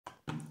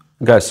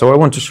Guys, so I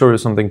want to show you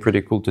something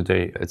pretty cool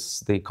today. It's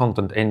the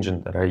content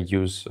engine that I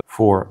use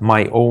for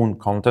my own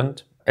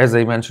content. As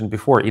I mentioned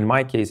before, in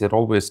my case, it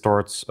always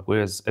starts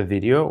with a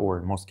video, or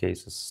in most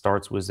cases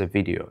starts with a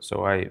video.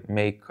 So I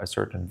make a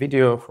certain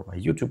video for my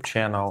YouTube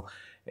channel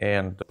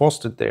and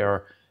post it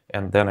there,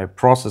 and then I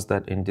process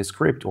that in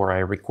Descript, or I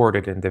record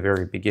it in the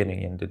very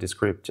beginning in the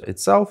Descript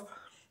itself.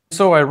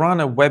 So I ran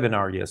a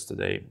webinar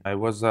yesterday. It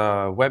was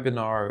a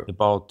webinar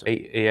about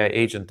AI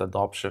agent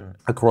adoption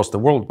across the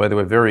world. By the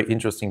way, very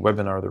interesting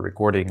webinar. The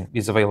recording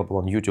is available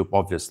on YouTube,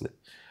 obviously.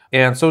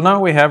 And so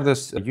now we have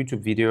this YouTube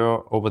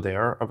video over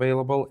there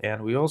available,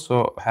 and we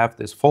also have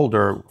this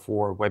folder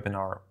for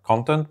webinar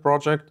content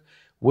project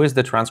with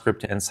the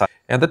transcript inside.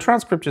 And the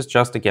transcript is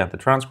just, again, the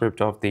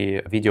transcript of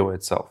the video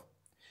itself.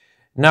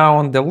 Now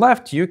on the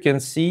left, you can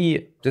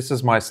see this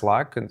is my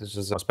Slack, and this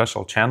is a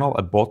special channel,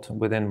 a bot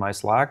within my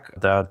Slack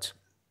that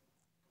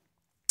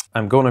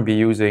I'm going to be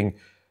using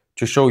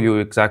to show you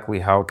exactly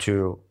how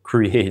to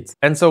create.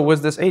 And so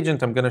with this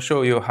agent, I'm going to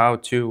show you how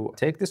to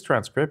take this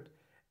transcript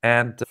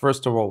and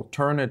first of all,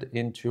 turn it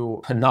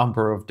into a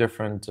number of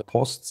different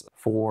posts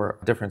for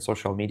different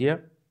social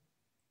media.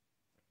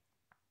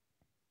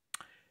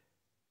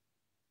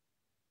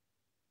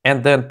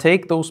 And then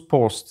take those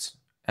posts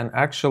and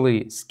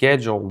actually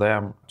schedule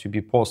them to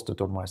be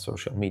posted on my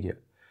social media.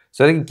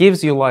 So it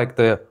gives you like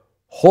the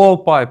whole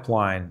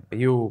pipeline.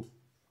 You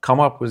come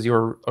up with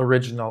your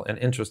original and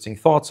interesting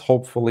thoughts,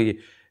 hopefully,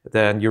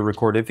 then you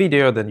record a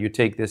video, then you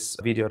take this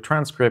video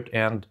transcript,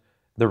 and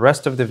the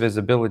rest of the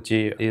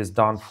visibility is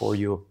done for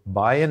you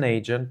by an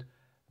agent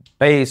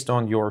based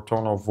on your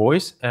tone of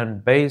voice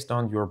and based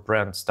on your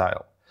brand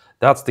style.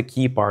 That's the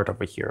key part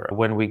over here.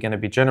 When we're going to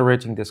be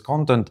generating this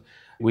content,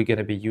 we're going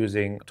to be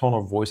using tone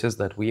of voices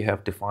that we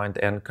have defined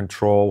and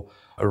control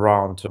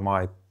around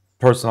my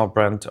personal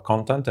brand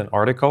content and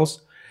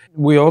articles.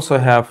 We also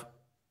have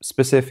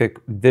specific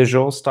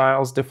visual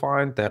styles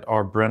defined that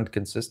are brand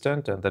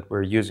consistent and that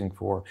we're using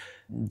for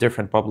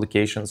different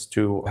publications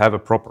to have a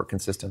proper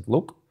consistent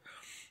look.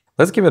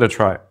 Let's give it a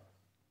try.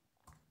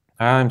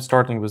 I'm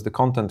starting with the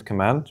content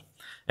command.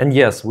 And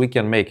yes, we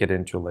can make it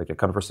into like a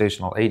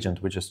conversational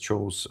agent. We just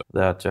chose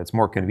that it's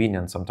more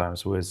convenient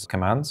sometimes with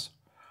commands.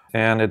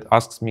 And it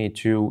asks me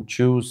to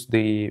choose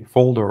the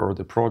folder or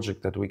the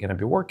project that we're going to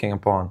be working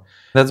upon.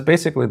 That's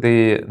basically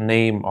the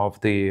name of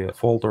the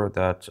folder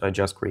that I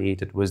just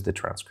created with the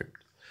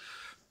transcript.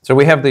 So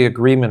we have the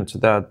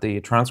agreement that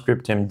the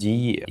transcript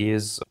MD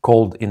is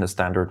called in a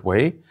standard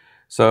way.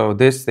 So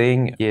this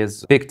thing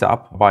is picked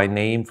up by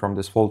name from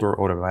this folder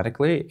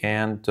automatically.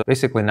 And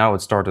basically now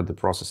it started the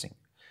processing.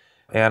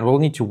 And we'll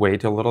need to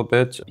wait a little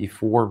bit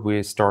before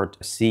we start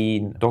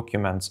seeing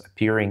documents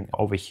appearing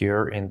over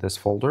here in this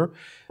folder.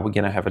 We're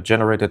going to have a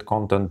generated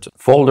content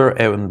folder,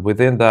 and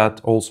within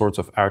that, all sorts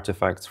of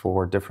artifacts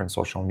for different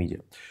social media.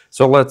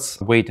 So let's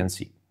wait and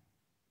see.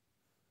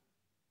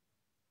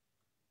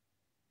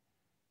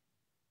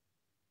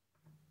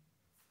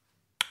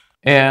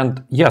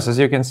 And yes, as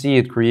you can see,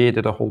 it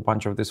created a whole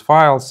bunch of these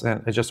files,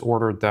 and I just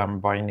ordered them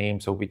by name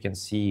so we can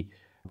see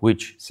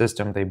which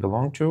system they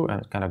belong to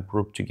and kind of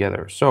group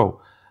together. So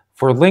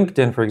for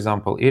LinkedIn, for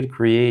example, it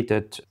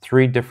created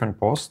 3 different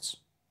posts.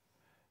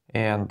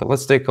 And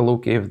let's take a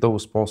look if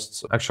those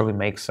posts actually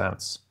make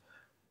sense.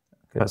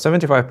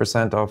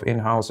 75% of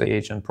in-house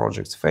agent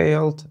projects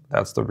failed.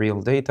 That's the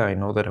real data. I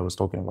know that I was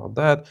talking about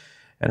that.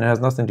 And it has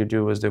nothing to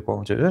do with the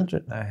quality of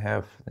engine. I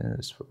have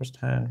this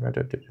firsthand.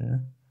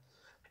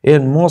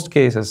 In most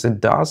cases,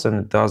 it does, and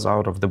it does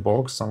out of the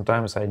box.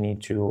 Sometimes I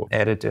need to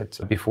edit it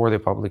before the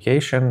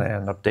publication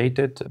and update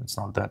it. It's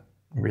not that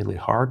really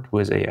hard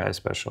with AI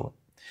especially.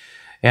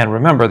 And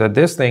remember that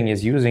this thing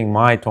is using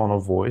my tone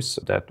of voice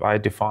that I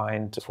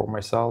defined for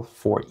myself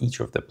for each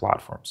of the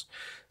platforms.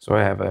 So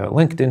I have a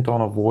LinkedIn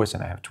tone of voice,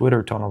 and I have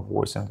Twitter tone of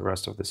voice, and the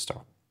rest of this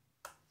stuff.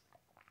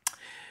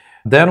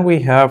 Then we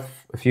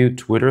have a few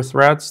Twitter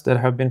threads that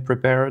have been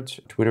prepared,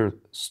 Twitter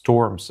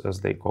storms as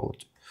they call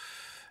it.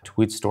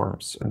 Tweet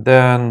storms.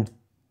 Then,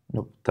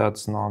 nope,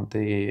 that's not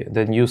the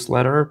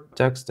newsletter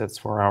text. That's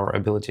for our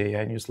Ability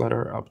AI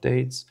newsletter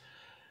updates.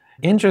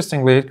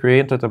 Interestingly, it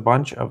created a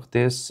bunch of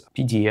these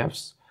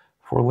PDFs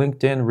for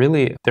LinkedIn.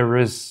 Really, there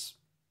is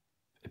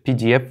a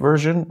PDF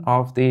version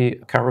of the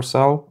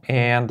carousel,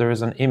 and there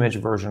is an image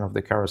version of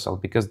the carousel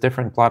because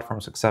different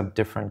platforms accept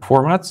different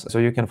formats. So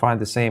you can find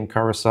the same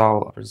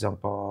carousel, for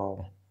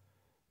example,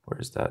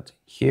 where is that?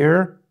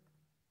 Here.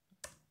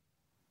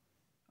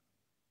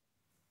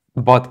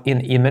 But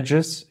in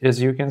images,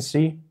 as you can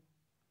see.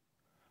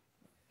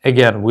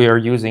 Again, we are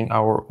using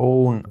our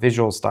own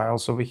visual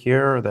styles over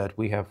here that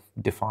we have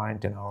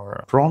defined in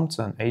our prompts,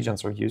 and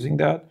agents are using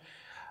that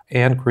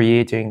and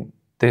creating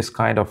this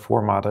kind of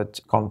formatted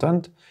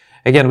content.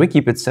 Again, we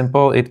keep it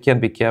simple. It can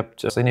be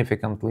kept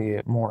significantly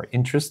more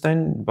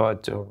interesting,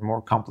 but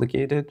more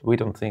complicated. We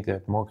don't think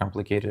that more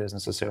complicated is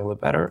necessarily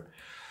better.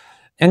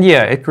 And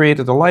yeah, it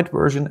created a light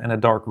version and a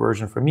dark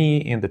version for me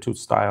in the 2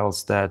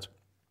 styles that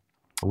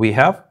we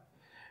have.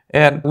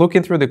 And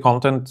looking through the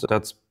content,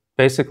 that's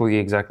basically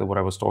exactly what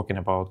I was talking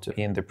about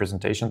in the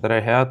presentation that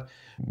I had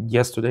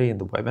yesterday in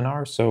the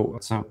webinar. So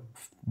it's a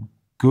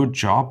good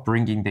job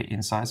bringing the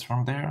insights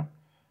from there.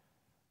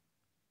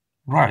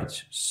 Right.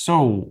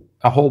 So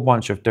a whole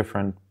bunch of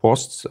different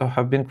posts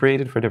have been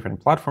created for different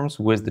platforms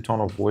with the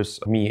tone of voice,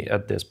 me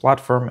at this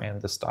platform,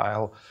 and the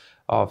style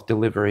of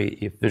delivery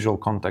if visual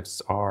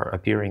contexts are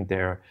appearing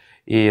there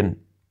in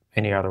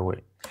any other way.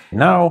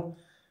 Now,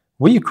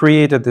 we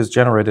created this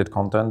generated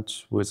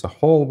content with a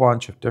whole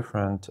bunch of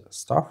different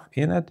stuff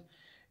in it,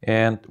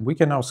 and we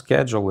can now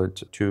schedule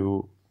it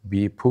to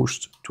be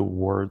pushed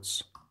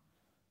towards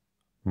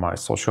my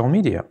social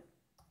media.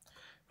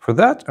 For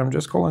that, I'm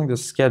just calling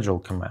this schedule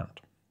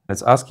command.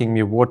 It's asking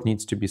me what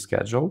needs to be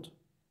scheduled.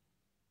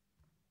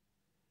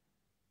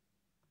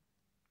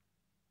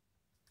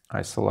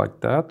 I select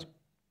that.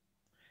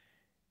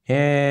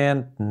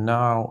 And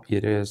now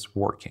it is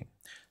working.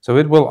 So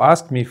it will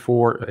ask me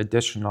for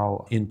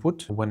additional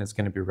input when it's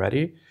going to be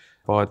ready.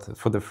 But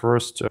for the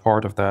first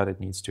part of that, it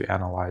needs to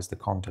analyze the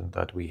content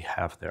that we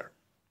have there.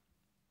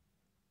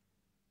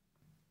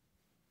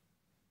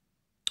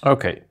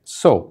 Okay,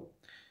 so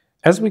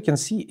as we can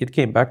see, it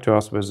came back to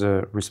us with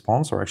a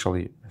response, or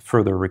actually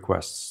further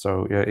requests.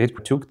 So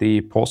it took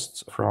the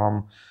posts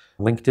from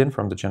LinkedIn,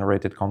 from the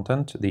generated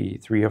content, the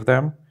 3 of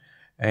them,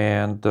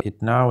 and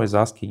it now is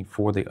asking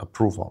for the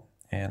approval.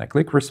 And I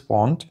click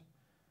respond,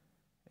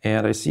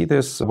 and I see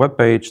this web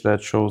page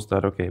that shows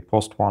that, okay,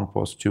 post 1,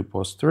 post 2,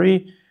 post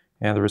 3,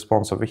 and the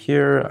response over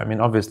here. I mean,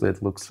 obviously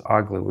it looks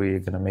ugly. We're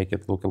going to make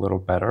it look a little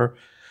better,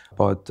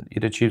 but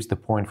it achieves the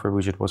point for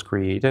which it was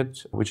created,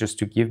 which is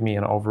to give me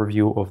an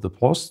overview of the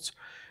posts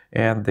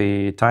and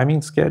the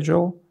timing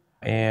schedule.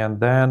 And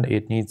then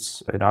it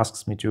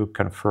asks me to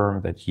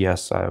confirm that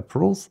yes, I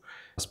approve,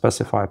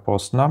 specify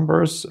post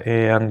numbers,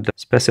 and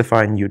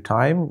specify new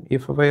time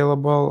if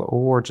available,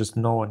 or just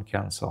no and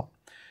cancel.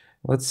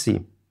 Let's see.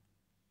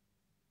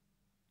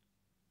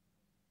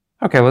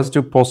 Okay, let's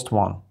do post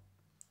 1.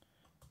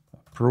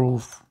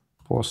 Approve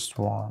post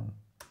 1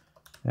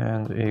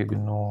 and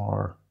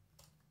ignore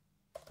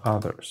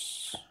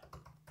others.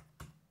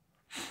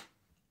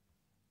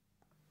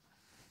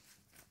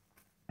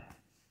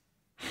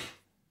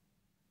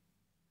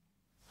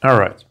 All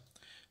right,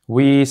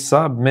 we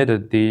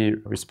submitted the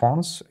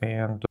response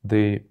and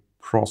the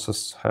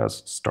process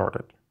has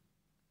started.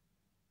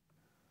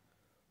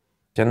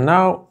 And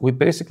now we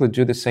basically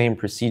do the same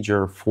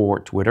procedure for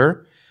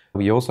Twitter.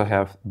 We also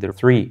have the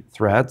 3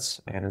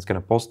 threads, and it's going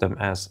to post them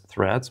as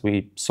threads.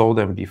 We saw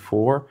them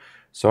before,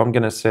 so I'm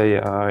going to say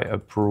I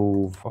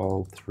approve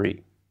all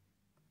 3.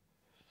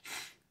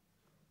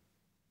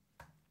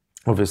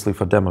 Obviously,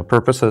 for demo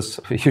purposes,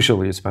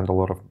 usually you spend a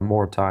lot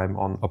more time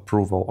on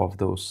approval of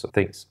those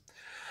things.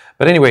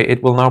 But anyway,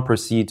 it will now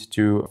proceed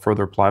to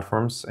further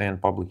platforms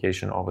and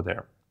publication over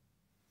there.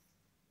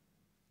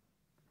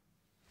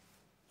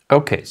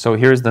 Okay, so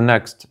here's the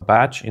next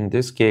batch. In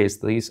this case,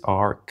 these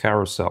are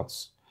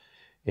carousels.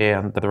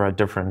 And there are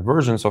different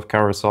versions of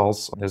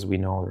carousels. As we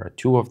know, there are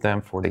 2 of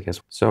them for the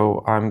case.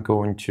 So I'm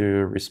going to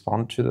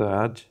respond to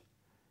that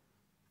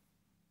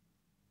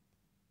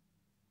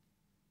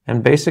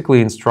and basically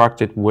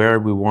instruct it where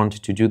we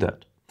want to do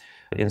that.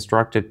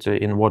 Instruct it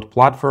in what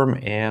platform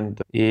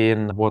and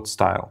in what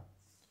style.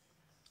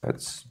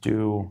 Let's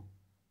do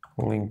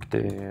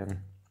LinkedIn.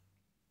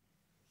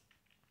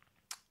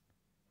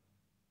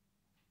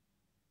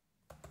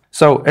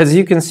 So as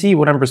you can see,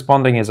 what I'm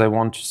responding is I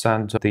want to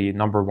send the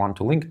number 1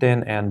 to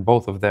LinkedIn and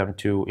both of them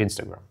to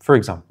Instagram, for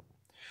example.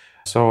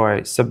 So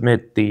I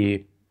submit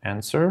the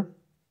answer.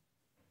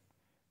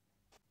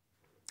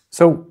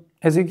 So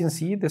as you can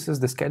see, this is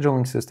the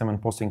scheduling system and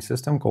posting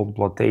system called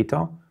Blood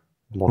Data.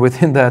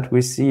 Within that,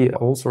 we see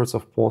all sorts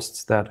of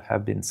posts that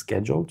have been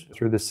scheduled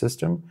through the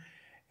system.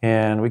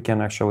 And we can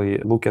actually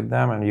look at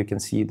them, and you can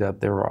see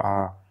that there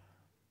are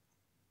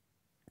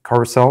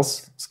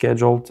carousels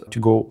scheduled to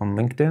go on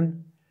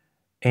LinkedIn,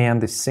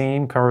 and the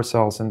same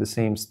carousels in the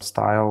same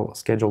style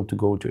scheduled to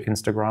go to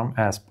Instagram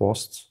as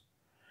posts.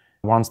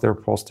 Once they're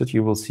posted,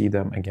 you will see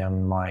them again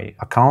in my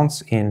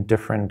accounts in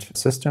different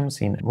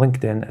systems, in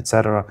LinkedIn,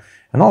 etc.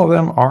 And all of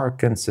them are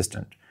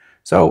consistent.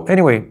 So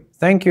anyway,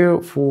 thank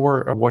you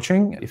for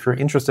watching. If you're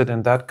interested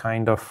in that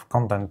kind of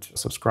content,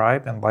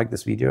 subscribe and like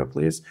this video,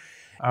 please.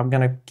 I'm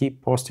gonna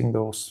keep posting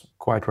those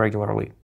quite regularly.